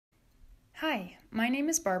Hi, my name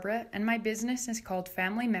is Barbara, and my business is called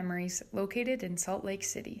Family Memories, located in Salt Lake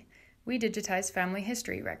City. We digitize family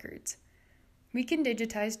history records. We can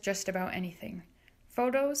digitize just about anything: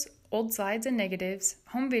 photos, old slides and negatives,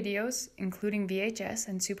 home videos, including VHS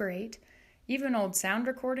and Super 8, even old sound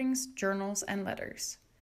recordings, journals, and letters.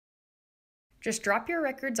 Just drop your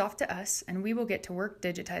records off to us, and we will get to work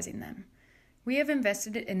digitizing them. We have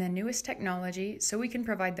invested in the newest technology so we can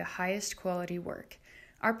provide the highest quality work.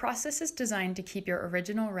 Our process is designed to keep your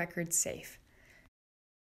original records safe.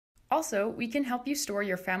 Also, we can help you store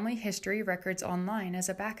your family history records online as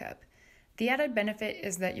a backup. The added benefit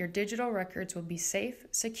is that your digital records will be safe,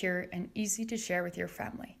 secure, and easy to share with your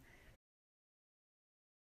family.